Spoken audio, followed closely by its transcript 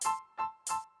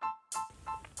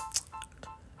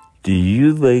Do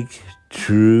you like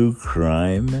true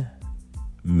crime,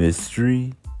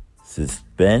 mystery,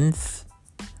 suspense?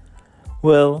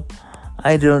 Well,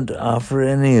 I don't offer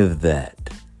any of that.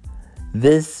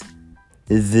 This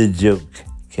is the Joke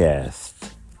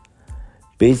Cast.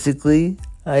 Basically,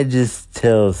 I just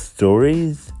tell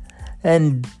stories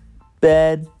and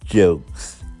bad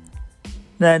jokes.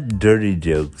 Not dirty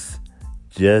jokes,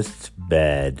 just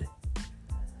bad.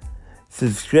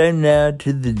 Subscribe now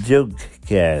to the Joke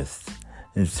Cast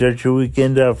and start your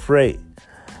weekend off right.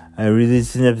 I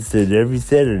release an episode every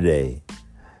Saturday.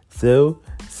 So,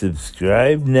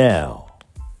 subscribe now.